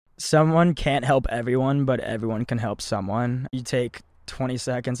Someone can't help everyone, but everyone can help someone. You take 20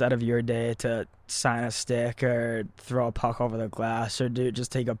 seconds out of your day to sign a stick or throw a puck over the glass or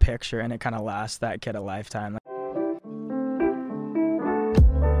just take a picture, and it kind of lasts that kid a lifetime.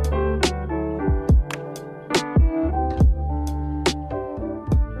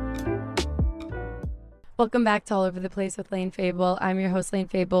 Welcome back to All Over the Place with Lane Fable. I'm your host, Lane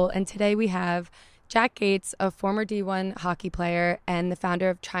Fable, and today we have Jack Gates, a former D1 hockey player and the founder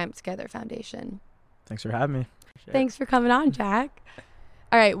of Triumph Together Foundation. Thanks for having me. Thanks for coming on, Jack.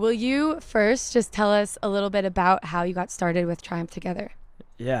 All right, will you first just tell us a little bit about how you got started with Triumph Together?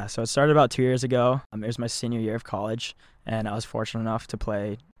 Yeah, so it started about 2 years ago. It was my senior year of college, and I was fortunate enough to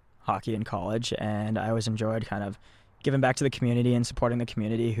play hockey in college, and I always enjoyed kind of giving back to the community and supporting the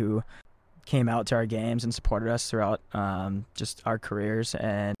community who came out to our games and supported us throughout just our careers.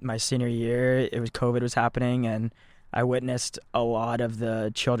 And my senior year, COVID was happening, and I witnessed a lot of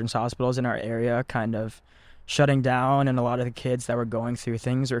the children's hospitals in our area kind of shutting down, and a lot of the kids that were going through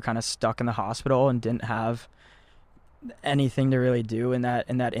things were kind of stuck in the hospital and didn't have anything to really do in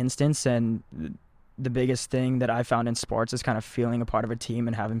that instance. And the biggest thing that I found in sports is kind of feeling a part of a team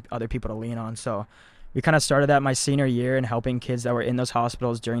and having other people to lean on. So we kind of started that my senior year and helping kids that were in those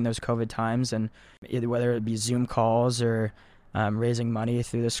hospitals during those COVID times, and whether it be Zoom calls or raising money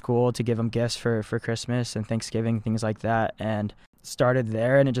through the school to give them gifts for Christmas and Thanksgiving, things like that. And started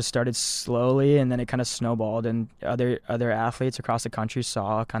there, and it just started slowly, and then it kind of snowballed, and other athletes across the country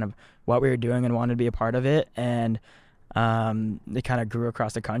saw kind of what we were doing and wanted to be a part of it. And it kind of grew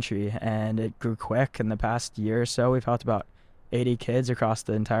across the country, and it grew quick. In the past year or so, we've helped about 80 kids across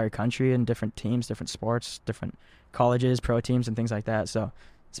the entire country in different teams, different sports, different colleges, pro teams, and things like that. So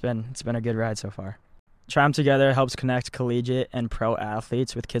it's been a good ride so far. Triumph Together helps connect collegiate and pro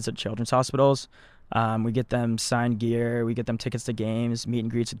athletes with kids at children's hospitals. We get them signed gear, we get them tickets to games, meet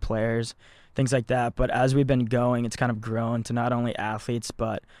and greets with players, things like that. But as we've been going, it's kind of grown to not only athletes,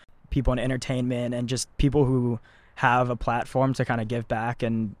 but people in entertainment and just people who have a platform to kind of give back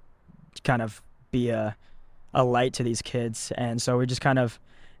and kind of be a light to these kids. And so we just kind of,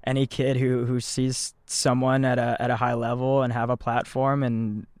 any kid who sees someone at a high level and have a platform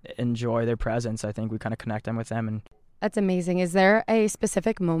and enjoy their presence, I think we kind of connect them with them. And That's amazing. Is there a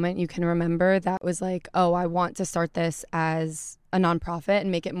specific moment you can remember that was like, oh, I want to start this as a nonprofit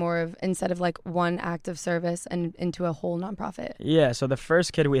and make it more of, instead of like one act of service and into a whole nonprofit? Yeah, so the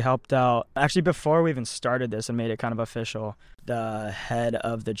first kid we helped out, actually before we even started this and made it kind of official, the head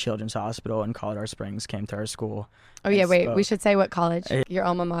of the children's hospital in Colorado Springs came to our school. Oh yeah, wait, we should say what college, your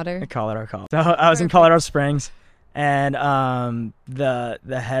alma mater. Colorado College. So I was in Colorado Springs, and the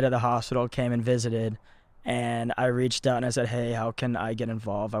head of the hospital came and visited. And I reached out and I said, hey, how can I get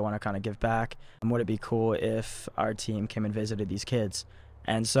involved? I want to kind of give back. And would it be cool if our team came and visited these kids?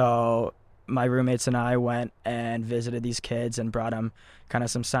 And so my roommates and I went and visited these kids and brought them kind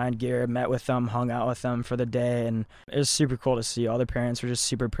of some signed gear, met with them, hung out with them for the day. And it was super cool to see. All the parents were just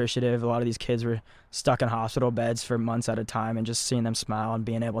super appreciative. A lot of these kids were stuck in hospital beds for months at a time, and just seeing them smile and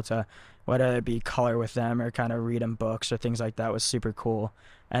being able to, whether it be color with them or kind of read them books or things like that, was super cool.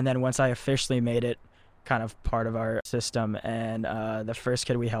 And then once I officially made it kind of part of our system, and the first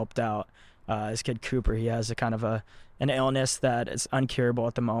kid we helped out, this kid Cooper, he has a kind of an illness that is uncurable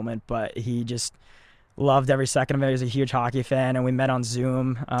at the moment, but he just loved every second of it. He was a huge hockey fan, and we met on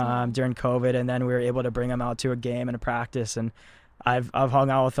Zoom during COVID, and then we were able to bring him out to a game and a practice, and I've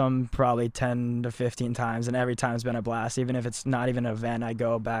hung out with him probably 10 to 15 times, and every time's been a blast. Even if it's not even an event, I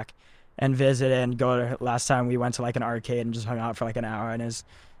go back and visit and go to, last time we went to like an arcade and just hung out for like an hour, and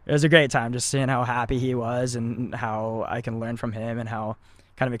it was a great time, just seeing how happy he was and how I can learn from him and how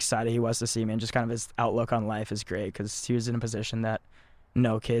kind of excited he was to see me, and just kind of his outlook on life is great, because he was in a position that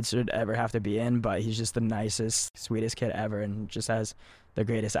no kid should ever have to be in, but he's just the nicest, sweetest kid ever and just has the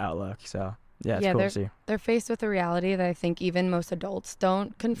greatest outlook. So yeah, it's cool to see. They're faced with a reality that I think even most adults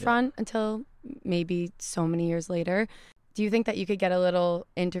don't confront until maybe so many years later. Do you think that you could get a little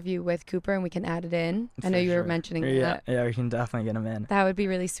interview with Cooper and we can add it in? I know you were mentioning that. Yeah, we can definitely get him in. That would be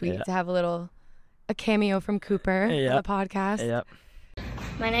really sweet to have a cameo from Cooper on the podcast. Yep.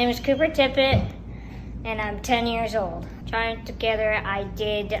 My name is Cooper Tippett, and I'm 10 years old. Triumph Together, I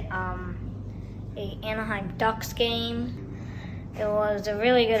did a Anaheim Ducks game. It was a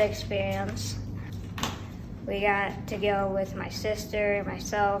really good experience. We got to go with my sister,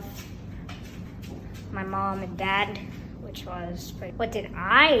 myself, my mom and dad, which was pretty. What did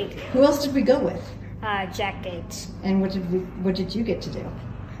I do? Who else did we go with? Jack Gates. And what did you get to do?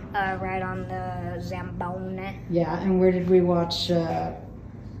 Right on the Zamboni. Yeah, and where did we watch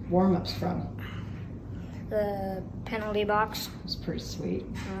warm-ups from? the penalty box. It was pretty sweet.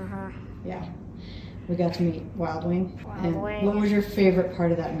 Uh-huh. Yeah. We got to meet Wild Wing. Wild Wing. What was your favorite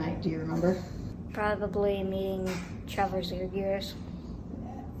part of that night? Do you remember? Probably meeting Trevor Ziergears.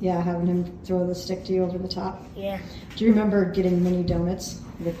 Yeah, having him throw the stick to you over the top. Yeah. Do you remember getting mini donuts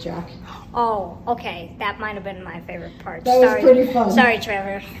with Jack? Oh, okay. That might have been my favorite part. That was pretty fun. Sorry,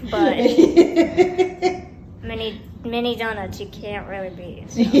 Trevor, but mini donuts you can't really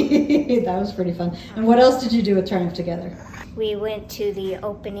beat. So. That was pretty fun. And what else did you do with Triumph Together? We went to the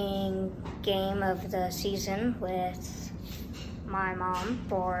opening game of the season with my mom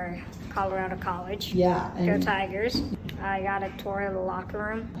for Colorado College. Yeah. Go Tigers. I got a tour of the locker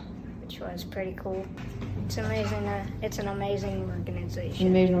room, which was pretty cool. It's amazing. It's an amazing organization.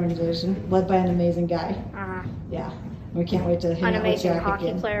 An amazing organization, led by an amazing guy. Uh-huh. Yeah. We can't wait to hang An out with amazing Jack hockey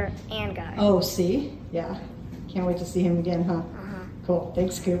again. player and guy. Oh, see? Yeah. Can't wait to see him again, huh? Uh-huh. Cool.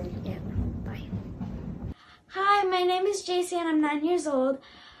 Thanks, Coop. Yeah. Bye. Hi, my name is JC and I'm 9 years old.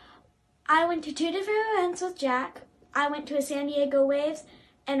 I went to 2 different events with Jack. I went to a San Diego Waves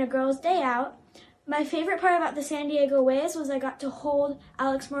and a Girls' Day Out. My favorite part about the San Diego Waves was I got to hold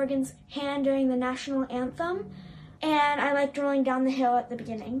Alex Morgan's hand during the national anthem, and I liked rolling down the hill at the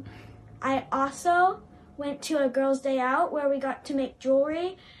beginning. I also went to a Girls' Day Out where we got to make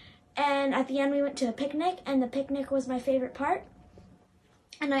jewelry, and at the end we went to a picnic, and the picnic was my favorite part.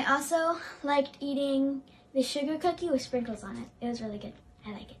 And I also liked eating the sugar cookie with sprinkles on it. It was really good.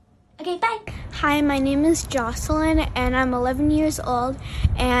 I like it. Okay, bye. Hi, my name is Jocelyn, and I'm 11 years old.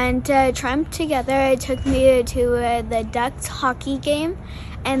 And Triumph Together took me to the Ducks hockey game,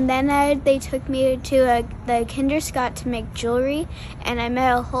 and then they took me to the Kinder Scott to make jewelry, and I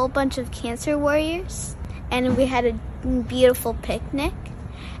met a whole bunch of cancer warriors, and we had a beautiful picnic.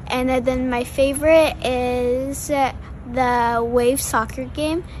 And then my favorite is the Wave soccer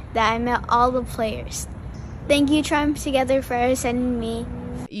game that I met all the players. Thank you, Triumph Together, for sending me.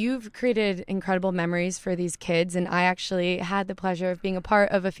 You've created incredible memories for these kids, and I actually had the pleasure of being a part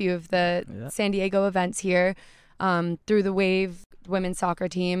of a few of the San Diego events here through the Wave women's soccer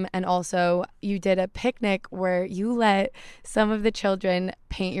team, and also you did a picnic where you let some of the children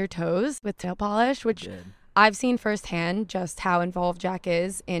paint your toes with nail polish, which I've seen firsthand just how involved Jack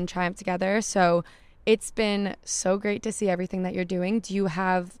is in Triumph Together. So it's been so great to see everything that you're doing. Do you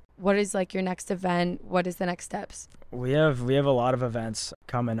have, what is like your next event? What is the next steps? We have a lot of events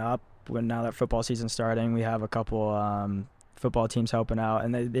coming up. Now that football season's starting, we have a couple football teams helping out,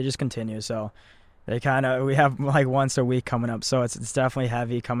 and they just continue. So we have like once a week coming up. So it's definitely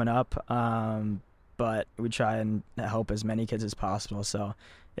heavy coming up. But we try and help as many kids as possible. So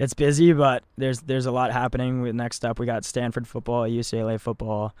it's busy, but there's a lot happening. Next up, we got Stanford football, UCLA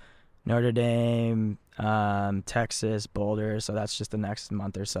football, Notre Dame, Texas, Boulder. So that's just the next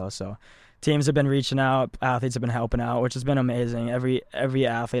month or so. So teams have been reaching out, athletes have been helping out, which has been amazing. Every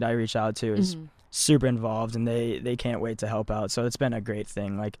athlete I reach out to is super involved, and they can't wait to help out. So it's been a great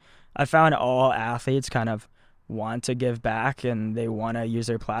thing. Like, I found all athletes kind of want to give back, and they want to use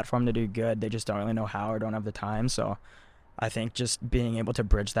their platform to do good. They just don't really know how or don't have the time. So I think just being able to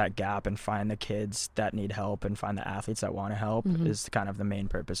bridge that gap and find the kids that need help and find the athletes that want to help is kind of the main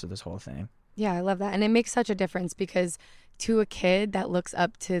purpose of this whole thing. Yeah, I love that. And it makes such a difference, because to a kid that looks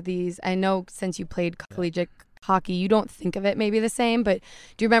up to these, I know since you played collegiate hockey, you don't think of it maybe the same, but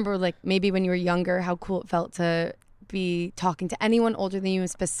do you remember like maybe when you were younger, how cool it felt to be talking to anyone older than you, and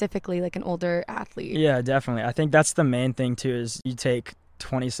specifically like an older athlete? Yeah, definitely. I think that's the main thing too, is you take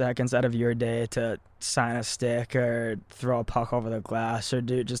 20 seconds out of your day to sign a stick or throw a puck over the glass or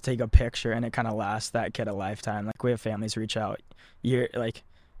just take a picture, and it kind of lasts that kid a lifetime. Like, we have families reach out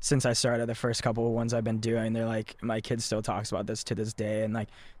since I started, the first couple of ones I've been doing, they're like, my kid still talks about this to this day. And like,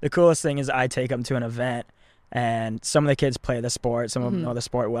 the coolest thing is I take them to an event, and some of the kids play the sport, some of them know the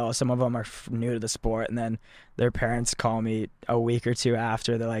sport well, some of them are new to the sport, and then their parents call me a week or two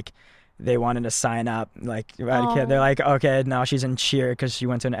after. They're like, they wanted to sign up. Like, kid, they're like, okay, now she's in cheer because she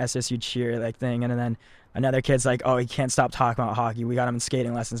went to an SSU cheer like thing, and then another kid's like, oh, he can't stop talking about hockey. We got him in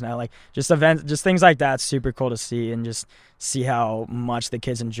skating lessons now. Like, just events, just things like that. Super cool to see, and just see how much the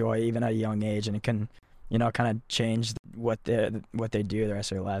kids enjoy even at a young age, and it can, kind of change what they do the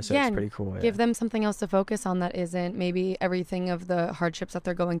rest of their lives. So it's pretty cool. Give them something else to focus on that isn't maybe everything of the hardships that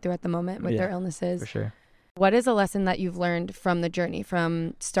they're going through at the moment with their illnesses. For sure. What is a lesson that you've learned from the journey,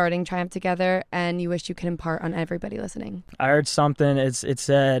 from starting Triumph Together, and you wish you could impart on everybody listening? I heard something, it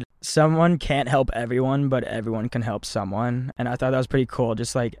said, someone can't help everyone, but everyone can help someone. And I thought that was pretty cool,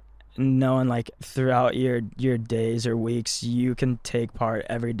 just like knowing like throughout your days or weeks, you can take part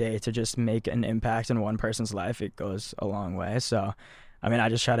every day to just make an impact in one person's life. It goes a long way. So I mean, I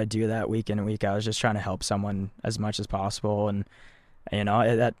just try to do that week in and week out. I was just trying to help someone as much as possible, and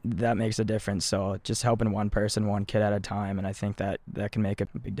that makes a difference. So just helping one person, one kid at a time, and I think that can make a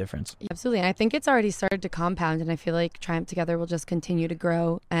big difference. Absolutely. And I think it's already started to compound, and I feel like Triumph Together will just continue to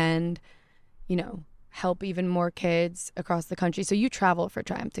grow and, help even more kids across the country. So you travel for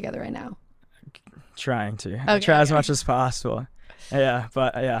Triumph Together right now? Trying to. Okay, I try as much as possible. Yeah,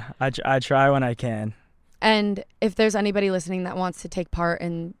 but I try when I can. And if there's anybody listening that wants to take part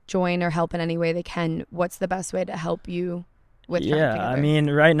and join or help in any way they can, what's the best way to help you with Triumph Together? I mean,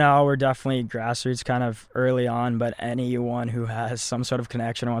 right now we're definitely grassroots, kind of early on, but anyone who has some sort of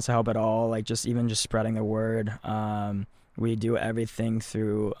connection or wants to help at all, like just spreading the word. We do everything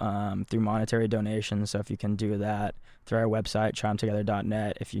through monetary donations. So if you can do that through our website,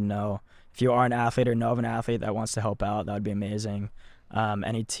 triumphtogether.net, if you are an athlete or know of an athlete that wants to help out, that would be amazing.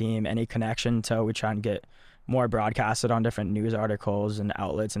 Any team, any connection, so we try and get more broadcasted on different news articles and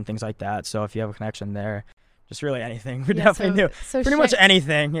outlets and things like that. So if you have a connection there, just really anything. We definitely do. So pretty much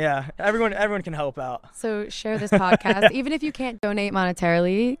anything. Yeah. Everyone can help out. So share this podcast. Even if you can't donate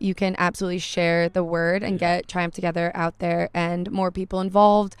monetarily, you can absolutely share the word and get Triumph Together out there and more people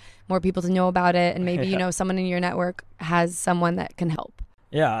involved, more people to know about it. And maybe, someone in your network has someone that can help.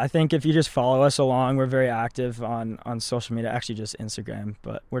 Yeah, I think if you just follow us along, we're very active on social media. Actually, just Instagram,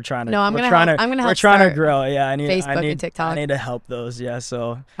 but we're trying to. I'm trying to grow. Yeah, I need Facebook and TikTok. I need to help those. Yeah,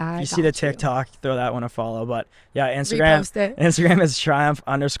 so if you see the TikTok, throw that one a follow. But yeah, Instagram. Repost it. Instagram is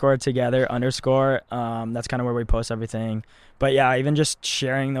Triumph_Together_. That's kind of where we post everything. But yeah, even just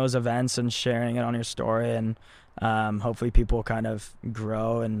sharing those events and sharing it on your story, and hopefully people kind of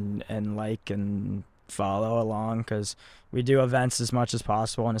grow and like and follow along, because we do events as much as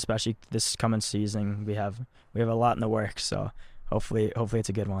possible, and especially this coming season we have a lot in the works, so hopefully it's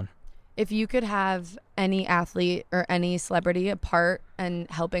a good one. If you could have any athlete or any celebrity a part and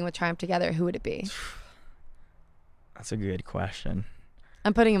helping with Triumph Together, who would it be? That's a good question.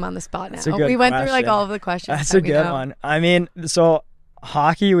 I'm putting him on the spot now. We went through like all of the questions. That's a good one. I mean, so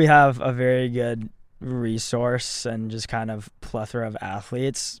hockey, we have a very good resource and just kind of plethora of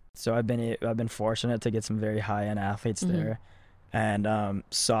athletes. So I've been fortunate to get some very high-end athletes there. And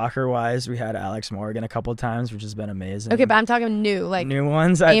soccer wise, we had Alex Morgan a couple of times, which has been amazing. Okay, but I'm talking new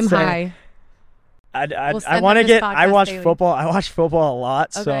ones. Aim high. I want to get. I watch football. I watch football a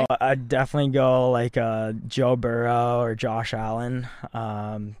lot, so I'd definitely go like Joe Burrow or Josh Allen.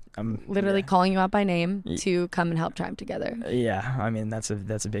 I'm literally calling you out by name to come and help Triumph Together. Yeah, I mean that's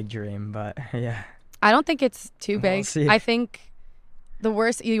a big dream, but yeah. I don't think it's too big. I think the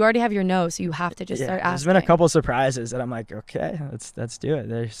worst, you already have your no, so you have to just start asking. There's been a couple surprises that I'm like, okay, let's do it.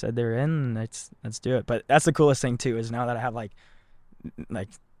 They said they were in, let's do it. But that's the coolest thing too, is now that I have like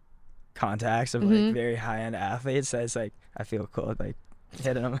contacts of like very high end athletes, that it's like I feel cool like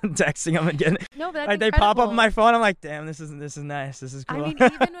hitting them and texting them and getting no, but that's like they pop up on my phone. I'm like, damn, this is nice. This is cool. I mean,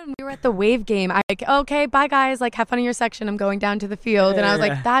 even when we were at the Wave game, I like, okay, bye guys, like have fun in your section. I'm going down to the field, and I was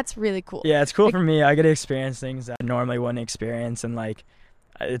like, that's really cool. Yeah, it's cool for me. I get to experience things that I normally wouldn't experience, and like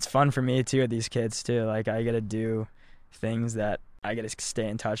it's fun for me too with these kids too. Like I get to do things that I get to stay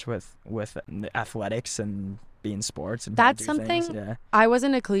in touch with athletics and being sports, and that's something I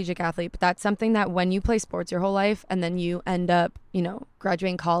wasn't a collegiate athlete, but that's something that when you play sports your whole life and then you end up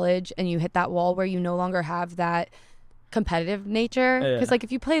graduating college and you hit that wall where you no longer have that competitive nature, because like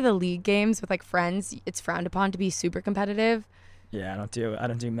if you play the league games with like friends, it's frowned upon to be super competitive. I don't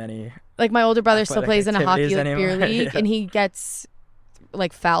do many, like my older brother still plays in a hockey beer league and he gets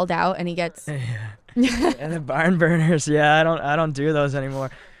like fouled out and he gets and the barn burners. I don't do those anymore.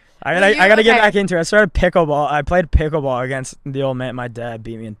 I gotta get back into it. I started pickleball. I played pickleball against the old man. My dad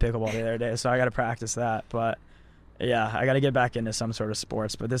beat me in pickleball the other day, so I gotta practice that. But yeah, I gotta get back into some sort of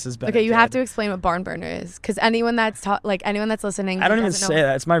sports. But this has been okay. You have to explain what barn burner is, because anyone that's listening, I don't even say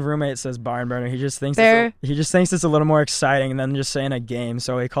that. It's my roommate says barn burner. He just thinks it's a little more exciting than just saying a game.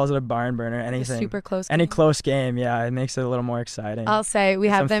 So he calls it a barn burner. Anything super close. Any close game, it makes it a little more exciting. I'll say we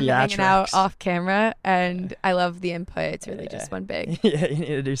have them hanging out off camera, and I love the input. It's really just one big. Yeah, you need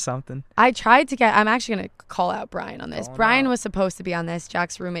to do something. I'm actually gonna call out Brian on this. Brian was supposed to be on this.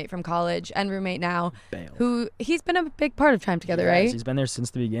 Jack's roommate from college and roommate now, who he's been a big part of Triumph Together, right? He's been there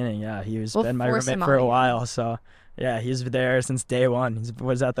since the beginning. Yeah, been my roommate for a while. So yeah, he's there since day one. He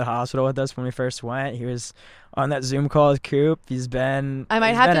was at the hospital with us when we first went. He was on that Zoom call with Coop. He's been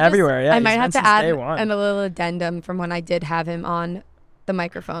everywhere. I might have to add a little addendum from when I did have him on the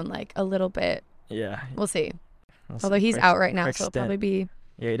microphone, like a little bit. Yeah, we'll see. Although he's out right now, so it'll probably be.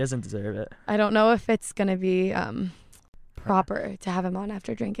 Yeah, he doesn't deserve it. I don't know if it's gonna be proper to have him on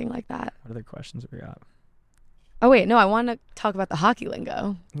after drinking like that. What other questions we got? Oh, wait. No, I want to talk about the hockey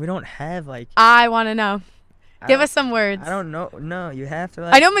lingo. We don't have like. I want to know. Give us some words. I don't know. No, you have to.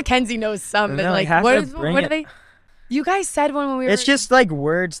 Like, I know Mackenzie knows some, but No, like, you have what to is bring what it. are they? You guys said when we were. It's just like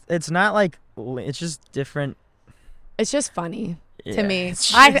words. It's not like. It's just different. It's just funny to Yeah, me.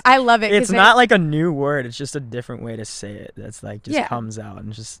 it's I love it. 'cause It's not like a new word. It's just a different way to say it. That's like just Yeah. comes out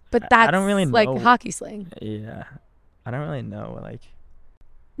and just. But that's I don't really know. like hockey slang. Yeah, I don't really know. Like.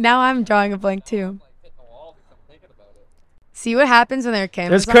 Now I'm drawing a blank too. See what happens when there are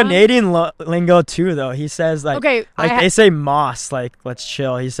cameras There's on? Canadian lingo too, though. He says like. Okay, Like they say moss, like let's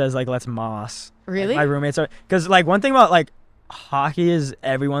chill. He says like let's moss. Really? Like, my roommates are, because like one thing about like hockey is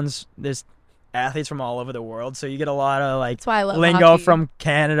there's athletes from all over the world, so you get a lot of like That's why I love lingo hockey. from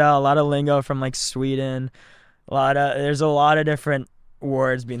Canada, a lot of lingo from like Sweden, there's a lot of different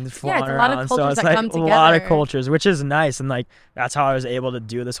words being flown it's a lot of around. So cultures it's that like come a lot of together. cultures, which is nice, and like that's how I was able to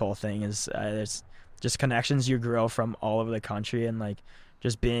do this whole thing. Is there's just connections you grow from all over the country, and like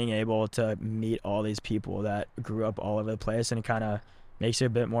just being able to meet all these people that grew up all over the place, and it kind of makes you a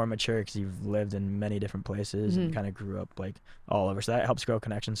bit more mature because you've lived in many different places and kind of grew up like all over. So that helps grow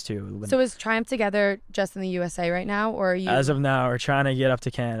connections too. So is Triumph Together just in the USA right now, or are you? As of now, we're trying to get up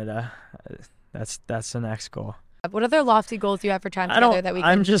to Canada. That's the next goal. What other lofty goals do you have for Triumph Together that we can?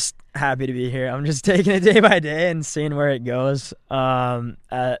 I'm just happy to be here. I'm just taking it day by day and seeing where it goes.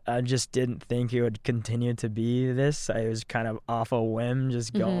 I just didn't think it would continue to be this. I was kind of off a whim,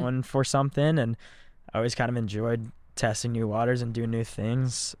 just going for something, and I always kind of enjoyed testing new waters and doing new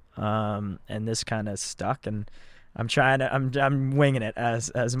things. And this kind of stuck, and I'm winging it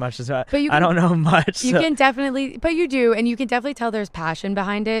as much as I don't know much. You can definitely, but you do, and you can definitely tell there's passion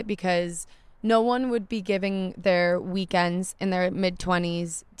behind it, because no one would be giving their weekends in their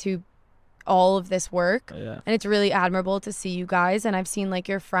mid-20s to all of this work. Yeah. And it's really admirable to see you guys. And I've seen like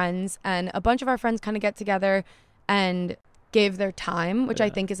your friends and a bunch of our friends kind of get together and give their time, which I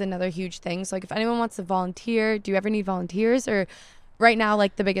think is another huge thing. So like if anyone wants to volunteer, do you ever need volunteers? Or right now,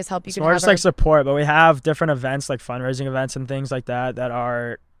 like the biggest help you can more have just like support, but we have different events like fundraising events and things like that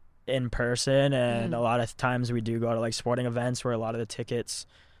are in person, and a lot of times we do go to like sporting events where a lot of the ticket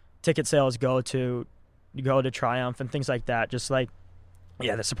sales go to Triumph and things like that. Just like,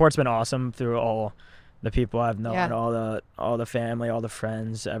 yeah, the support's been awesome through all the people I've known, all the family, all the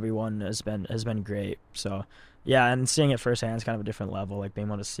friends. Everyone has been great. So yeah, and seeing it firsthand is kind of a different level. Like being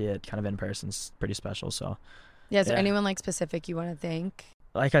able to see it kind of in person is pretty special. So yeah, is there anyone like specific you want to thank?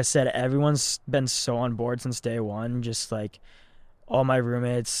 Like I said, everyone's been so on board since day one. Just like all my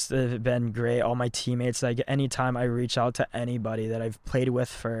roommates have been great. All my teammates, like anytime I reach out to anybody that I've played with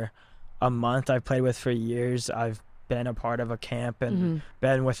for a month, I've played with for years, I've been a part of a camp and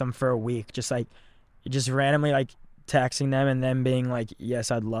been with them for a week, just randomly like texting them and them being like,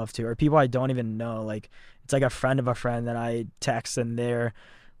 yes, I'd love to. Or people I don't even know, like it's like a friend of a friend that I text and they're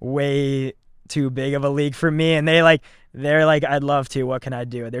way too big of a league for me, and they're like, I'd love to, what can I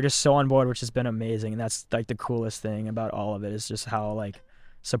do? They're just so on board, which has been amazing. And that's like the coolest thing about all of it, is just how like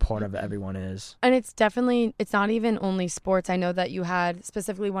supportive everyone is. And it's not even only sports. I know that you had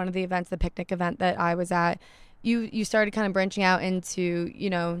specifically one of the events, the picnic event that I was at, you started kind of branching out into, you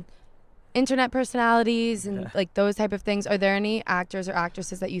know, internet personalities and like those type of things. Are there any actors or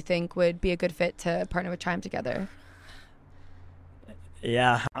actresses that you think would be a good fit to partner with Triumph Together?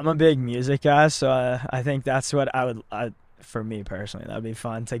 Yeah, I'm a big music guy, so I think that's what for me personally, that'd be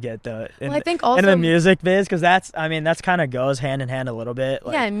fun to get into the music biz, because that's kind of goes hand in hand a little bit.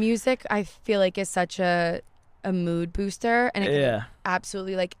 Like, yeah, music I feel like is such a mood booster, and it can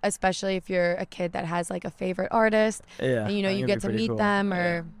absolutely, like, especially if you're a kid that has like a favorite artist, and you know you get to meet them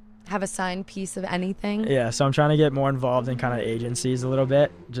or have a signed piece of anything. Yeah, so I'm trying to get more involved in kind of agencies a little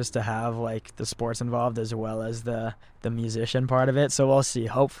bit, just to have like the sports involved as well as the musician part of it. So we'll see.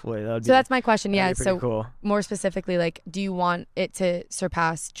 Hopefully that would be. So that's my question. Yeah. So cool. More specifically, like, do you want it to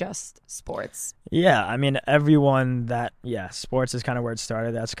surpass just sports? Yeah, I mean, sports is kind of where it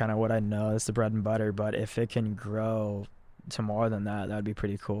started. That's kind of what I know. It's the bread and butter. But if it can grow to more than that, that'd be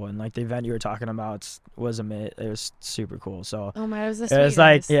pretty cool. And like the event you were talking about was amazing. It was super cool. So it was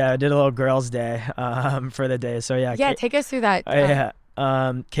like, I did a little girls' day for the day. So take us through that.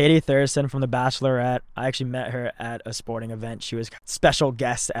 Katie Thurston from The Bachelorette, I actually met her at a sporting event. She was a special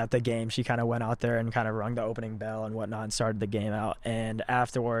guest at the game. She kind of went out there and kind of rung the opening bell and whatnot and started the game out. And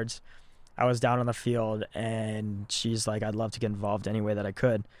afterwards, I was down on the field and she's like, I'd love to get involved any way that I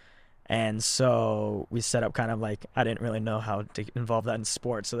could. And so we set up kind of like, I didn't really know how to involve that in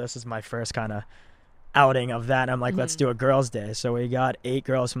sports. So this is my first kind of outing of that. And I'm like, let's do a girls' day. So we got 8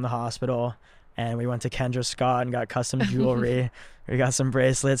 girls from the hospital. and we went to Kendra Scott and got custom jewelry. We got some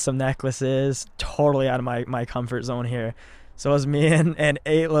bracelets, some necklaces, totally out of my comfort zone here. So it was me and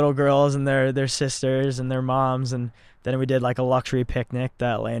 8 little girls and their sisters and their moms, and then we did like a luxury picnic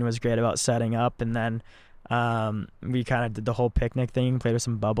that Lane was great about setting up, and then we kind of did the whole picnic thing, played with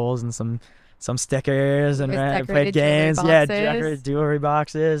some bubbles and some stickers, and played games. Yeah, decorated jewelry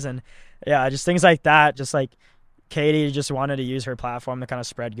boxes, and yeah, just things like that. Just like Katie just wanted to use her platform to kind of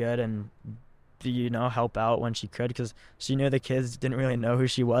spread good and help out when she could, because she knew the kids didn't really know who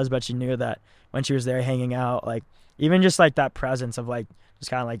she was, but she knew that when she was there hanging out, like even just like that presence of like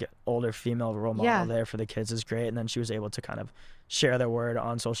just kind of like older female role model there for the kids is great. And then she was able to kind of share the word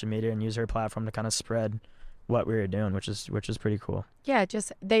on social media and use her platform to kind of spread what we were doing, which is pretty cool. Yeah,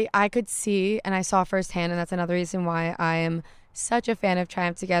 I could see and I saw firsthand, and that's another reason why I am such a fan of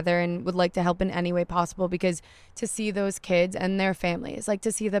Triumph Together and would like to help in any way possible, because to see those kids and their families, like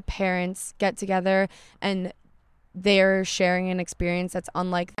to see the parents get together and they're sharing an experience that's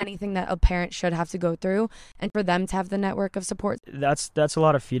unlike anything that a parent should have to go through, and for them to have the network of support. That's a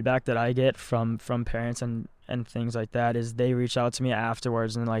lot of feedback that I get from parents and things like that, is they reach out to me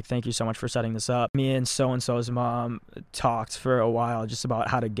afterwards and like, thank you so much for setting this up. Me and so-and-so's mom talked for a while just about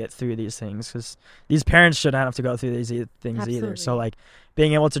how to get through these things, because these parents shouldn't have to go through these things Absolutely. either. So like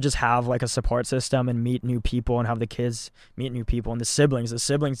being able to just have like a support system and meet new people and have the kids meet new people, and the siblings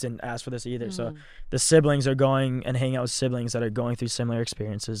didn't ask for this either. So the siblings are going and hanging out with siblings that are going through similar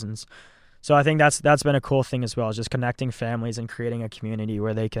experiences. And so I think that's been a cool thing as well, is just connecting families and creating a community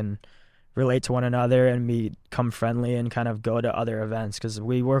where they can relate to one another and become friendly and kind of go to other events, because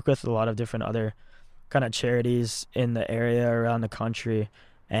we work with a lot of different other kind of charities in the area around the country,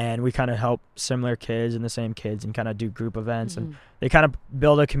 and we kind of help similar kids and the same kids and kind of do group events, and they kind of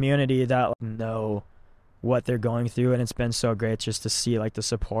build a community that know what they're going through. And it's been so great just to see like the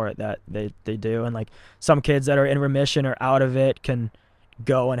support that they do, and like some kids that are in remission or out of it can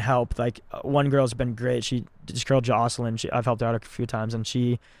go and help. Like one girl's been great. This girl Jocelyn, I've helped her out a few times, and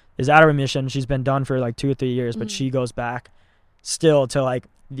she is out of remission. She's been done for like 2 or 3 years, but she goes back still to like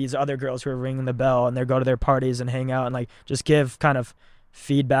these other girls who are ringing the bell, and they go to their parties and hang out and like just give kind of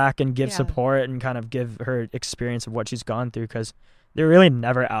feedback and give support and kind of give her experience of what she's gone through, because they're really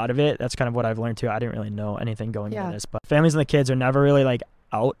never out of it. That's kind of what I've learned too. I didn't really know anything going into this, but families and the kids are never really like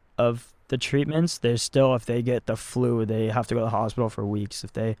out of the treatments. There's still, if they get the flu, they have to go to the hospital for weeks.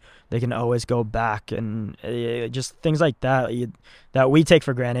 If they can always go back, and just things like that that we take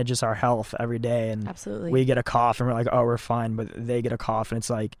for granted, just our health every day. And Absolutely. We get a cough and we're like, oh, we're fine, but they get a cough and it's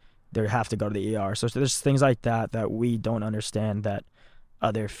like they have to go to the ER. So there's things like that we don't understand that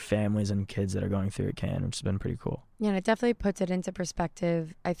other families and kids that are going through it can, which has been pretty cool. Yeah, and it definitely puts it into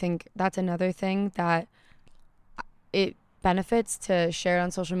perspective. I think that's another thing that it benefits to share it on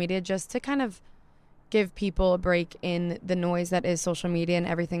social media, just to kind of give people a break in the noise that is social media and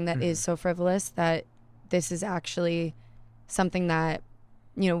everything that is so frivolous, that this is actually something that,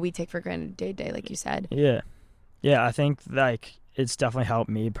 we take for granted day to day, like you said. Yeah, I think like it's definitely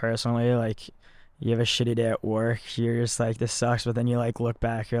helped me personally. Like you have a shitty day at work, you're just like, this sucks, but then you like look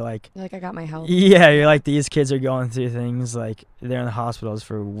back, you're like, I got my health. Yeah, you're like, these kids are going through things, like they're in the hospitals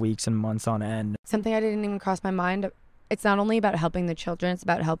for weeks and months on end. Something I didn't even cross my mind, it's not only about helping the children, it's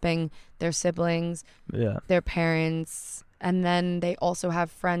about helping their siblings, their parents, and then they also have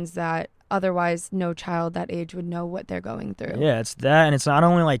friends that otherwise no child that age would know what they're going through. Yeah, it's that, and it's not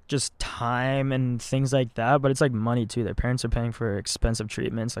only like just time and things like that, but it's like money too. Their parents are paying for expensive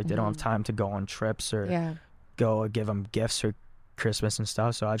treatments, like they don't have time to go on trips or go give them gifts for Christmas and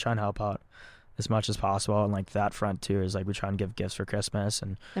stuff. So I try and help out as much as possible, and like that front too is like we try and give gifts for Christmas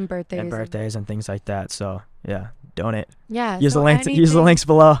and birthdays and things like that. So yeah, donate. Yeah, use the links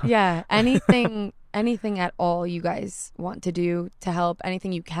below. Yeah, anything at all you guys want to do to help,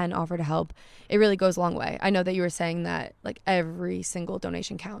 anything you can offer to help, it really goes a long way. I know that you were saying that like every single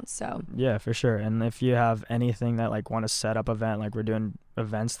donation counts. So yeah, for sure. And if you have anything that like want to set up event, like we're doing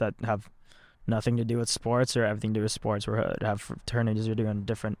events that have nothing to do with sports or everything to do with sports. We have fraternities, we're doing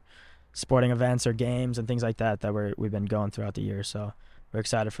different sporting events or games and things like that we've been going throughout the year. So we're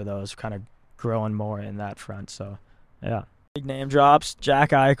excited for those, kind of growing more in that front. So yeah, big name drops: Jack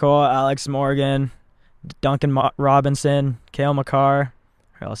Eichel, Alex Morgan, Duncan Robinson, Cale Makar.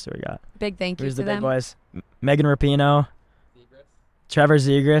 Who else do we got? Big thank you to them. Big boys? Megan Rapinoe, Trevor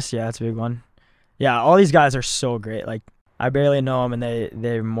Zegras. Yeah, that's a big one. Yeah, all these guys are so great. Like I barely know them, and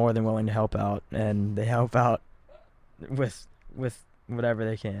they're more than willing to help out, and they help out with whatever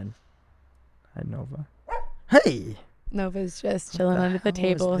they can. Hi, Nova. Hey. Nova's just chilling under the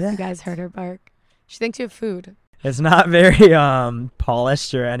table. You guys heard her bark. She thinks you have food. It's not very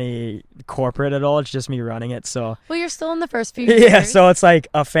polished or any corporate at all. It's just me running it. So well, you're still in the first few years. yeah, so it's like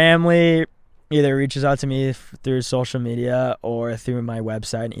a family either reaches out to me through social media or through my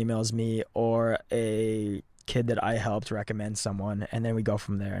website and emails me, or a kid that I helped recommend someone, and then we go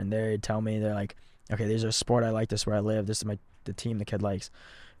from there. And they tell me, they're like, okay, there's a sport I like, this is where I live, this is the team the kid likes,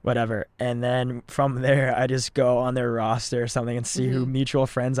 whatever. And then from there, I just go on their roster or something and see who mutual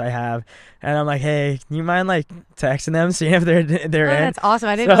friends I have, and I'm like, hey, can you mind like texting them, seeing if they're in? That's awesome.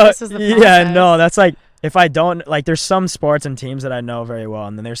 I didn't know this was the process. Yeah, no, that's like, if I don't, like, there's some sports and teams that I know very well,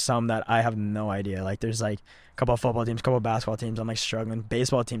 and then there's some that I have no idea. Like, there's like a couple of football teams, a couple of basketball teams I'm like struggling.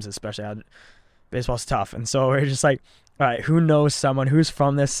 Baseball teams especially, baseball's tough. And so we're just like, all right, who knows someone who's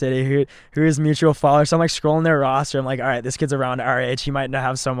from this city, who is mutual followers? So I'm like scrolling their roster. I'm like, all right, this kid's around our age. He might not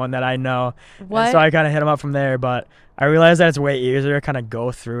have someone that I know. What? And so I kind of hit him up from there. But I realized that it's way easier to kind of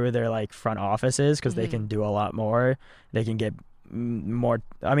go through their like front offices, because they can do a lot more. They can get more.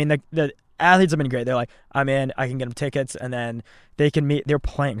 I mean, the athletes have been great. They're like, I'm in, I can get them tickets, and then they can meet. They're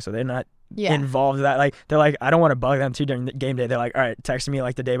playing, so they're not involved in that. Like, they're like, I don't want to bug them too during the game day. They're like, all right, text me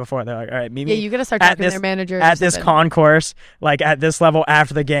like the day before. They're like, all right, meet me. Yeah, you gotta start talking to their managers at this concourse, like at this level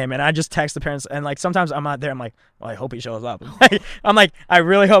after the game. And I just text the parents, and like sometimes I'm not there. I'm like, well, I hope he shows up. I'm like, I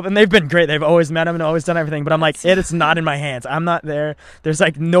really hope. And they've been great. They've always met him and always done everything. But I'm like, it's not in my hands. I'm not there. There's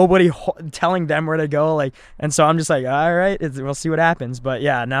like nobody telling them where to go. Like, and so I'm just like, all right, we'll see what happens. But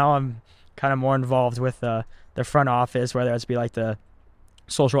yeah, now I'm kind of more involved with the front office, whether it's be like the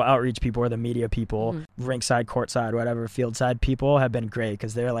social outreach people or the media people, rinkside, courtside, whatever, field side people have been great,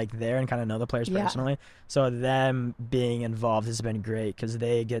 because they're like there and kind of know the players personally. So them being involved has been great, because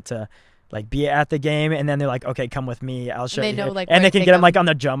they get to like be at the game, and then they're like, okay, come with me, I'll show you. Know, like, and they can get them like on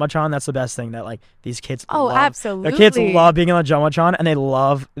the Jumbotron. That's the best thing, that like these kids love. Absolutely. The kids love being on the Jumbotron, and they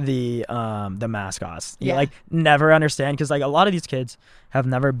love the mascots. You like never understand, because like a lot of these kids have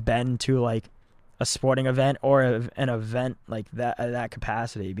never been to like a sporting event or an event like that at that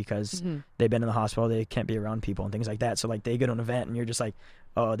capacity, because they've been in the hospital, they can't be around people and things like that. So like they go to an event and you're just like,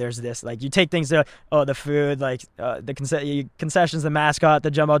 oh, there's this, like you take things there, oh, the food, like the concessions, the mascot, the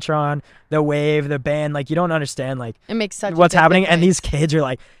Jumbotron, the wave, the band, like you don't understand like it makes such what's happening. difference. And these kids are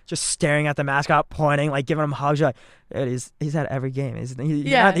like just staring at the mascot, pointing, like giving them hugs. You're like, he's at every game.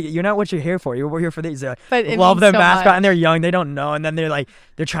 You're not what you're here for. We're here for these. Like, love their mascot, and they're young, they don't know, and then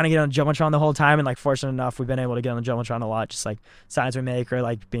they're trying to get on the Jumbotron the whole time. And like, fortunate enough, we've been able to get on the Jumbotron a lot, just like signs we make, or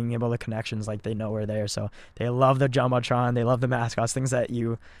like being able to connections, like they know we're there. So they love the Jumbotron, they love the mascots, things that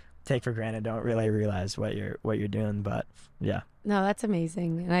you take for granted, don't really realize what you're doing. But yeah, no, that's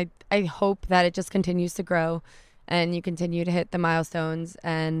amazing. And I hope that it just continues to grow and you continue to hit the milestones,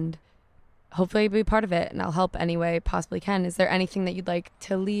 and hopefully be part of it, and I'll help any way I possibly can. Is there anything that you'd like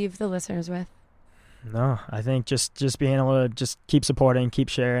to leave the listeners with? No, I think just being able to just keep supporting, keep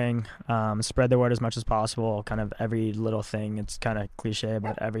sharing, spread the word as much as possible. Kind of every little thing, it's kind of cliche,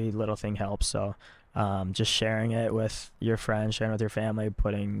 but every little thing helps. So just sharing it with your friends, sharing with your family,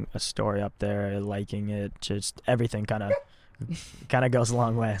 putting a story up there, liking it, just everything kind of goes a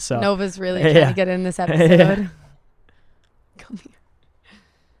long way. So Nova's really trying to get in this episode. Come here.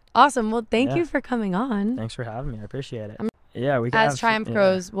 Awesome. Well, thank you for coming on. Thanks for having me. I appreciate it. We as Triumph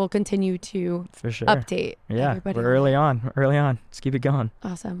grows, we'll continue to for sure update. Yeah, everybody. We're early on. Let's keep it going.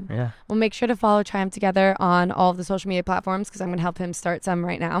 Awesome. Yeah. Well, make sure to follow Triumph Together on all of the social media platforms, because I'm going to help him start some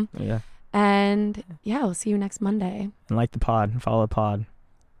right now. Yeah. And yeah, we'll see you next Monday. And like the pod, follow the pod.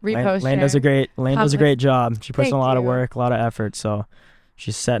 Repost. Lane does a great job. She puts in a lot of work, a lot of effort. So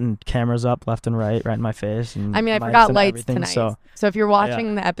she's setting cameras up left and right in my face. And I mean, I forgot lights tonight. So if you're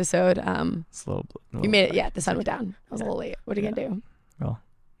watching the episode, it's a little you made it. Yeah, the sun went down. I was a little late. What are you gonna do? Well,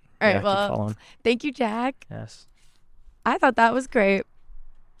 all right. Well, thank you, Jack. Yes. I thought that was great.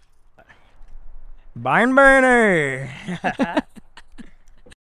 Barn burner.